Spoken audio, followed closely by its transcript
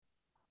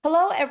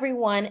Hello,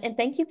 everyone, and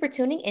thank you for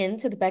tuning in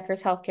to the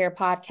Becker's Healthcare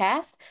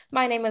Podcast.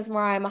 My name is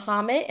Mariah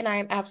Muhammad, and I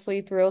am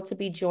absolutely thrilled to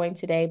be joined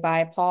today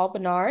by Paul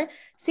Bernard,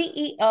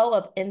 CEO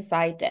of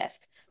Inside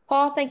Desk.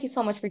 Paul, thank you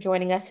so much for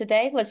joining us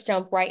today. Let's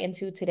jump right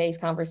into today's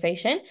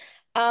conversation.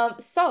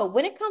 So,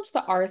 when it comes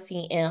to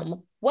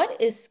RCM, what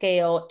is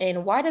scale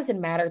and why does it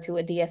matter to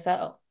a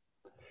DSO?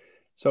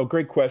 So,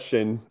 great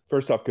question.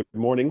 First off, good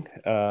morning,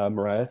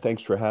 Mariah.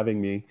 Thanks for having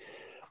me.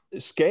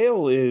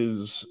 Scale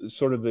is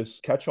sort of this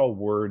catch-all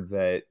word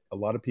that a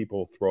lot of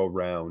people throw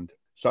around.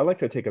 So, I like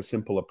to take a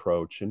simple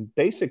approach. And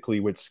basically,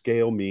 what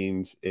scale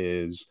means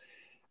is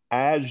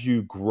as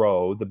you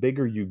grow, the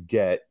bigger you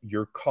get,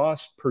 your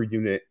cost per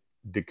unit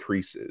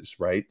decreases,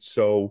 right?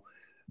 So,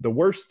 the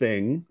worst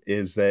thing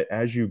is that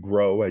as you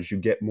grow, as you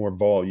get more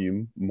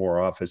volume, more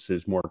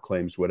offices, more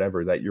claims,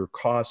 whatever, that your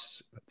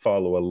costs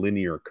follow a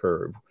linear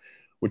curve.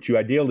 What you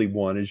ideally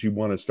want is you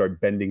want to start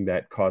bending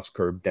that cost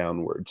curve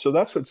downward. So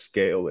that's what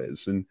scale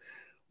is. And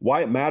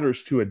why it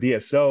matters to a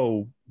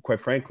DSO, quite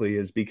frankly,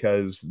 is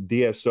because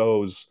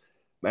DSOs,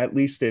 at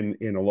least in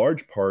a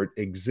large part,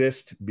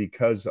 exist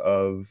because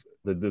of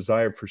the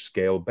desire for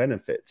scale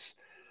benefits.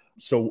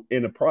 So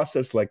in a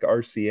process like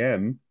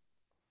RCM,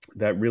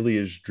 that really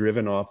is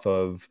driven off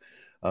of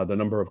the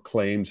number of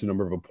claims, the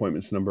number of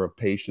appointments, the number of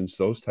patients,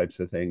 those types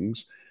of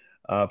things.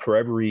 For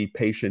every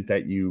patient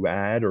that you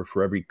add or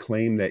for every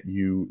claim that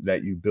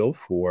you bill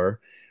for,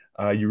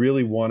 you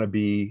really want to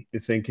be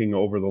thinking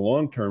over the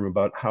long term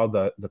about how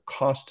the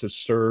cost to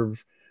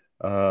serve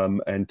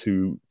and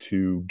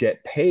to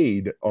get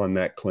paid on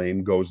that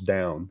claim goes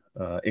down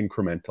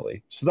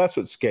incrementally. So that's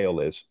what scale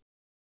is.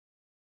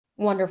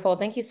 Wonderful.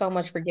 Thank you so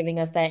much for giving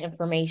us that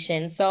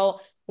information.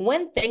 So,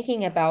 when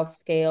thinking about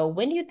scale,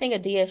 when do you think a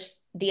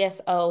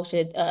DSO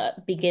should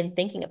begin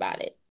thinking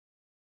about it?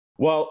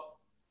 Well,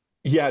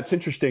 yeah, it's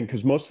interesting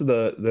because most of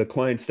the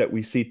clients that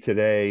we see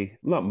today,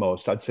 not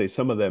most, I'd say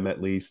some of them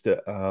at least,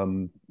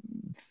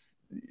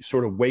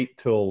 sort of wait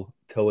till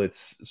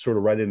it's sort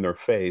of right in their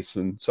face.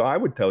 And so I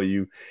would tell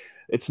you,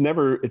 it's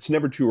never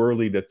too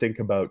early to think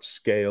about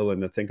scale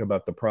and to think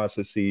about the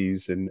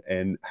processes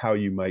and how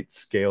you might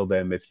scale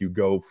them if you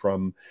go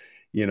from,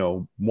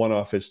 one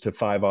office to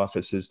five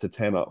offices to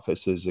 10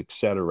 offices, et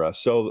cetera.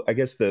 So I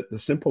guess the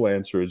simple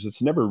answer is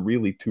it's never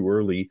really too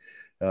early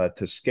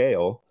to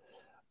scale.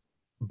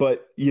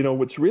 But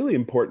what's really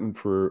important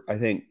for I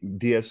think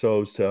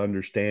DSOs to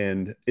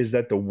understand is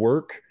that the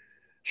work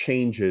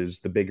changes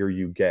the bigger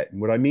you get. And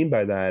what I mean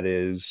by that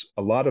is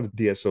a lot of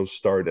DSOs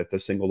start at the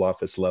single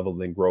office level,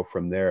 then grow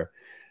from there.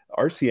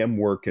 RCM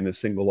work in a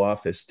single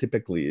office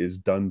typically is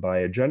done by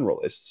a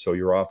generalist. So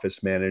your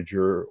office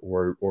manager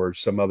or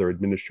some other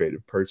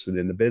administrative person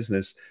in the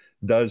business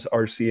does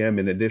RCM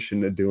in addition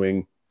to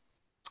doing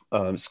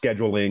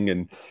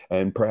scheduling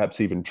and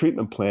perhaps even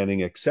treatment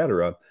planning, et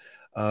cetera.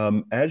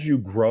 As you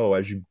grow,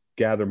 as you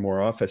gather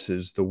more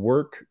offices, the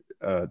work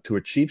to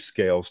achieve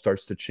scale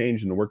starts to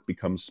change and the work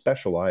becomes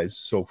specialized.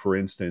 So, for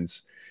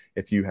instance,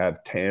 if you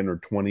have 10 or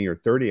 20 or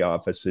 30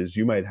 offices,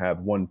 you might have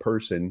one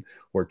person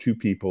or two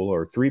people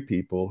or three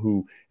people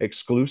who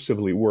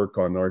exclusively work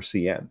on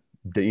RCM.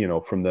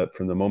 From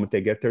the moment they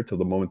get there till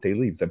the moment they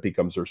leave, that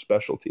becomes their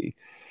specialty.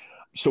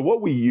 So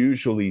what we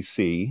usually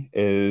see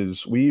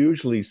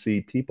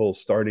people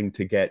starting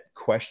to get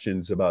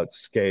questions about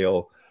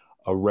scale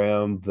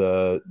around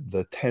the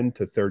 10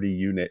 to 30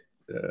 unit,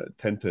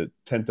 10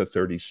 to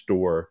 30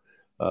 store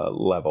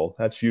level.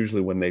 That's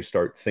usually when they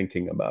start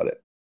thinking about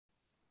it.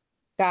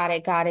 Got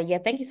it. Got it. Yeah,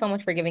 thank you so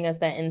much for giving us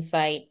that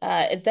insight.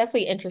 It's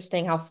definitely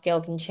interesting how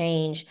scale can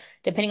change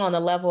depending on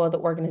the level of the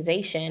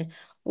organization.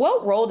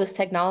 What role does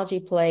technology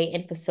play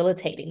in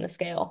facilitating the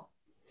scale?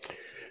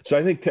 So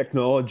I think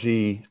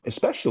technology,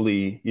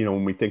 especially,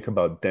 when we think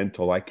about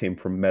dental, I came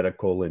from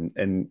medical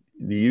and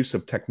the use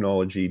of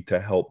technology to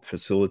help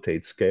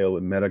facilitate scale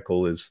in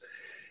medical is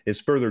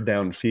further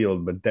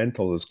downfield, but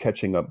dental is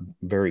catching up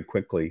very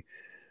quickly.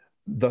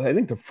 I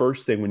think the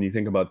first thing when you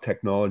think about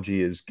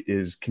technology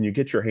is can you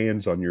get your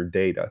hands on your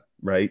data,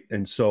 right?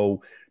 And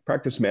so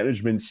practice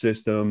management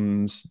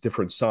systems,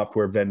 different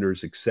software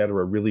vendors, et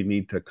cetera, really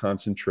need to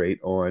concentrate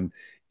on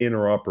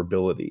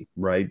interoperability,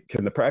 right?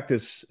 Can a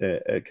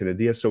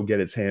DSO get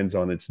its hands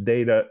on its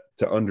data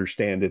to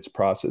understand its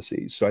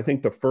processes? So I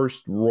think the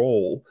first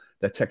role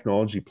that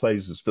technology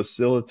plays is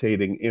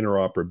facilitating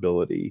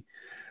interoperability.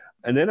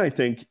 And then I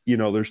think,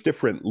 there's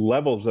different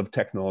levels of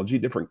technology,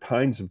 different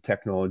kinds of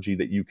technology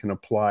that you can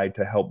apply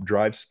to help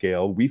drive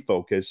scale. We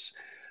focus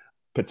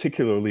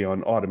particularly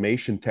on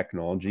automation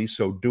technology.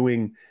 So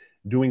doing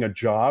a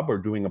job or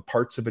doing a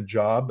parts of a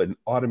job and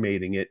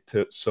automating it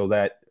so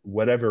that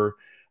whatever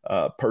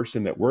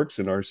person that works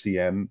in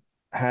RCM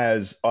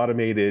has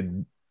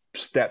automated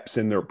steps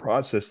in their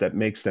process that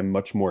makes them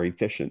much more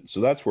efficient.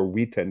 So that's where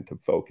we tend to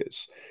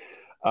focus.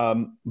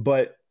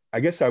 But I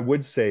guess I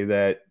would say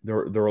that there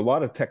are a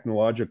lot of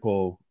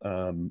technological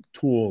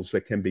tools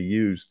that can be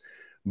used.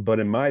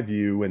 But in my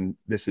view, and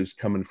this is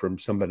coming from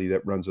somebody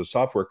that runs a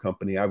software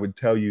company, I would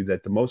tell you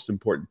that the most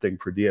important thing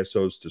for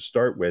DSOs to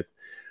start with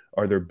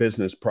are their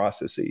business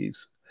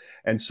processes.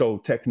 And so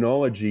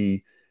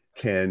technology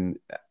can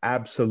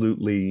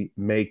absolutely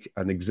make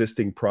an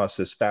existing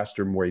process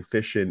faster, more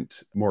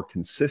efficient, more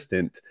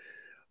consistent.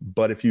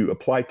 But if you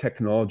apply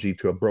technology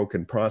to a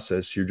broken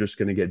process, you're just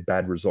going to get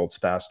bad results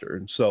faster.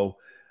 And so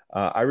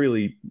I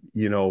really,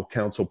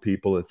 counsel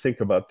people to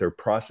think about their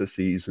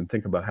processes and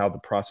think about how the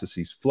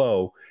processes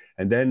flow.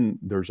 And then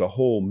there's a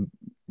whole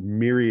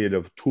myriad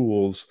of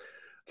tools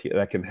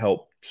that can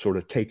help sort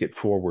of take it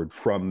forward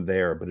from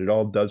there. But it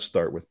all does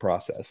start with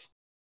process.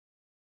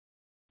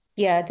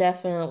 Yeah,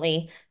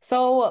 definitely.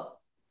 So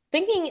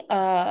thinking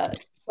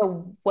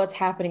for what's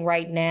happening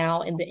right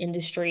now in the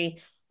industry,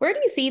 where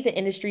do you see the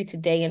industry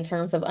today in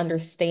terms of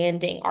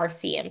understanding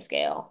RCM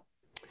scale?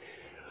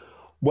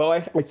 Well, I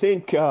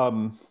think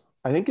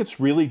it's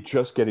really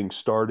just getting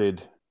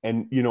started.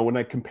 And when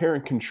I compare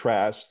and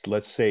contrast,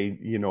 let's say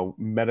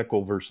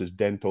medical versus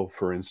dental,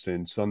 for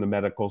instance, on the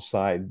medical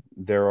side,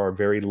 there are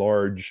very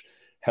large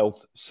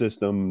health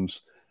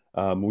systems.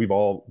 We've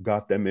all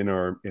got them in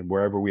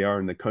wherever we are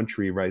in the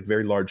country, right?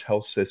 Very large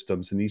health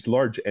systems, and these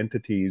large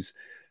entities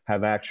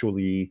have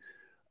actually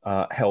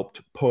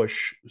helped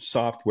push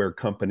software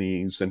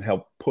companies and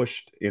help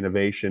push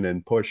innovation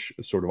and push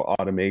sort of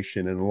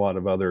automation and a lot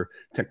of other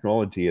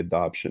technology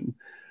adoption.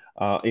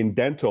 In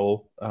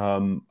dental,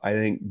 I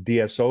think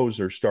DSOs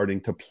are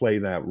starting to play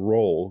that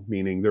role,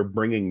 meaning they're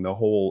bringing the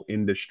whole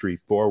industry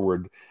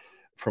forward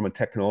from a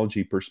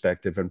technology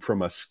perspective and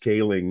from a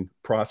scaling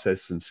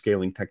process and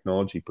scaling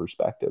technology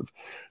perspective.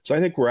 So I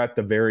think we're at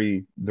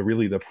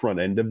the front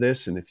end of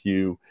this. And if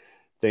you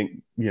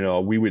think,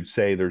 we would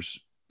say there's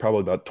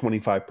probably about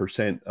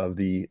 25% of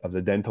the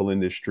dental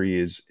industry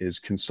is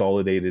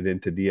consolidated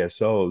into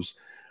DSOs.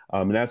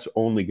 And that's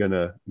only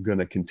gonna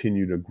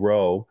continue to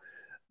grow.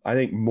 I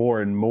think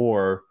more and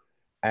more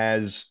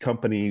as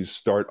companies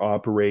start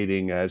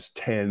operating as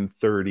 10,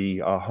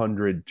 30,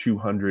 100,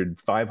 200,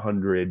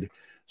 500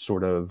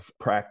 sort of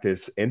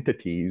practice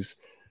entities,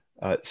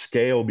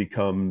 scale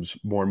becomes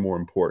more and more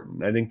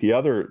important. I think the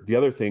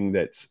other thing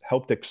that's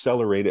helped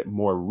accelerate it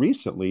more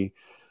recently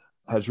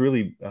has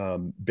really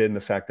been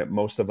the fact that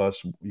most of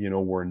us,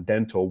 were in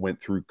dental, went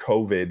through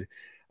COVID,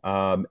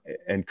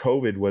 and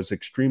COVID was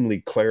extremely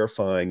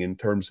clarifying in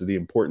terms of the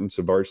importance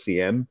of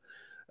RCM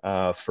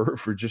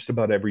for just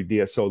about every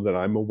DSO that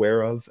I'm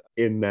aware of.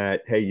 In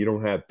that, hey, you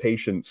don't have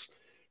patients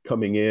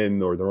coming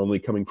in, or they're only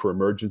coming for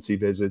emergency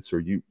visits,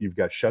 or you've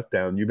got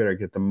shutdown. You better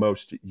get the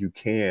most you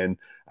can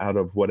out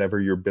of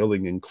whatever you're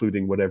billing,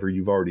 including whatever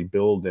you've already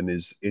billed and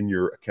is in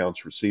your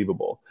accounts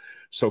receivable.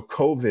 So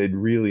COVID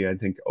really, I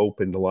think,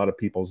 opened a lot of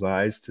people's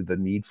eyes to the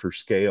need for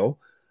scale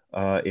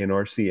in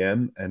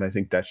RCM, and I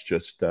think that's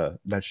just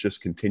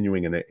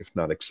continuing and if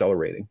not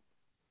accelerating.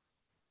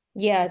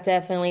 Yeah,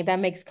 definitely. That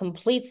makes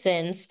complete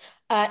sense.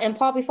 And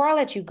Paul, before I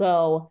let you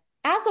go,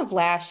 as of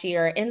last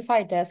year,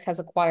 Inside Desk has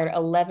acquired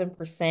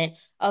 11%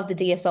 of the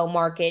DSO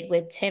market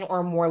with 10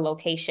 or more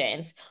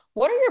locations.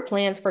 What are your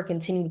plans for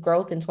continued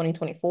growth in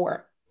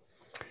 2024?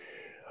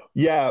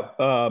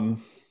 Yeah,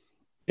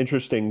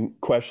 interesting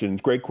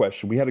questions. Great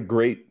question. We had a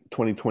great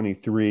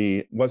 2023.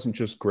 It wasn't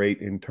just great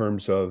in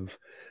terms of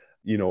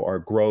our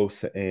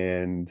growth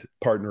and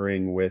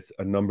partnering with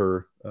a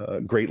number,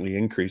 greatly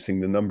increasing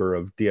the number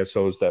of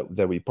DSOs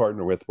that we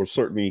partner with. We'll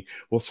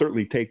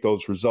certainly take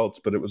those results,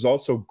 but it was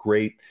also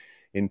great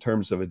in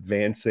terms of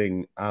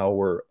advancing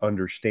our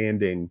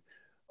understanding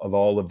of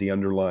all of the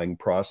underlying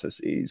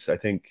processes. I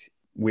think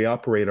we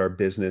operate our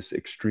business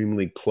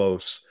extremely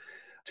close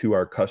to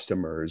our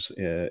customers,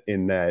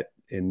 in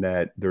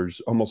that there's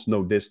almost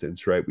no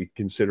distance, right? We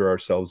consider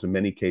ourselves in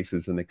many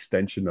cases an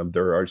extension of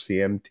their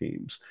RCM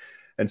teams.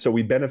 And so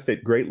we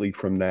benefit greatly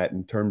from that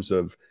in terms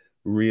of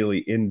really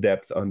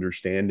in-depth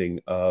understanding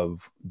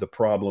of the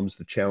problems,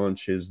 the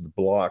challenges, the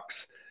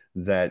blocks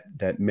that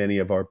many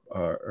of our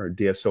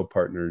DSO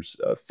partners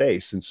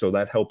face. And so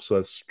that helps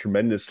us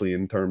tremendously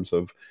in terms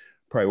of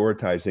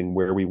prioritizing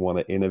where we want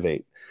to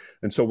innovate.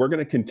 And so we're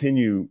going to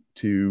continue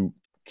to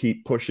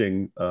keep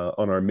pushing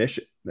on our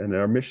mission. And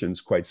our mission is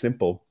quite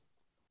simple.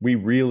 We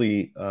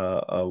really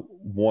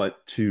want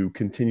to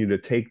continue to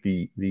take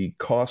the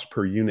cost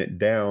per unit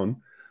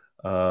down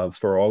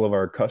for all of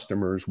our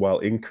customers while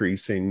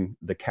increasing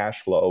the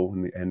cash flow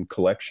and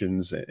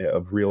collections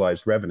of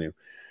realized revenue.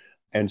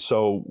 And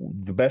so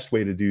the best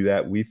way to do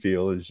that, we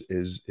feel,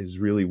 is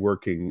really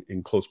working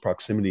in close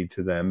proximity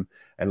to them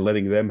and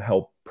letting them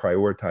help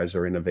prioritize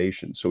our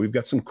innovation. So we've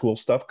got some cool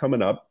stuff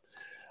coming up.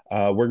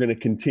 We're going to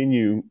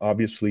continue,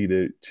 obviously,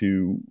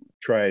 to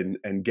try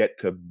and get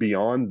to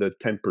beyond the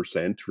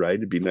 10%, right?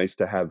 It'd be nice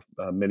to have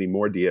many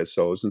more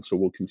DSOs, and so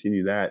we'll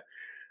continue that.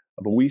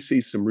 But we see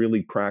some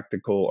really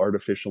practical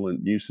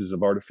uses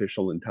of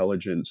artificial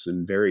intelligence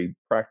in very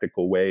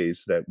practical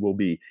ways that we'll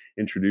be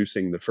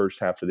introducing the first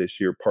half of this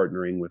year,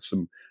 partnering with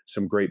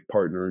some great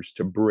partners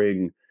to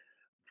bring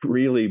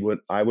really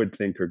what I would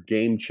think are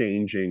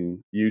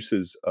game-changing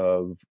uses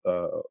of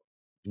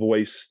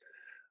voice,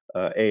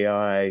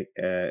 AI,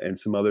 and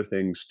some other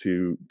things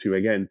to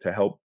again to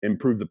help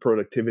improve the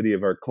productivity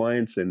of our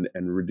clients and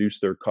reduce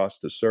their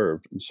cost to serve.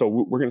 And so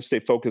we're going to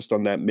stay focused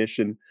on that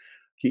mission,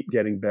 keep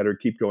getting better,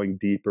 keep going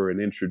deeper, and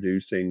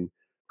introducing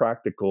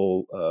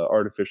practical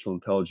artificial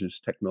intelligence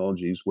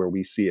technologies where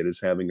we see it as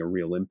having a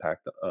real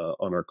impact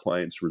on our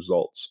clients'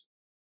 results.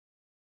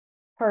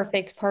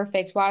 Perfect,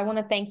 perfect. Well, I want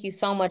to thank you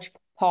so much,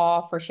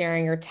 Paul, for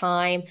sharing your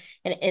time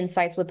and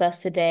insights with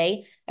us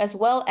today, as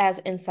well as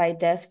Inside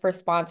Desk for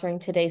sponsoring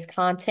today's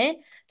content.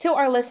 To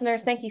our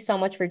listeners, thank you so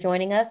much for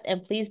joining us,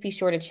 and please be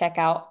sure to check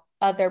out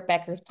other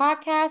Becker's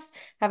podcasts.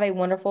 Have a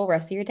wonderful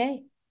rest of your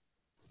day.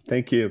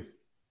 Thank you.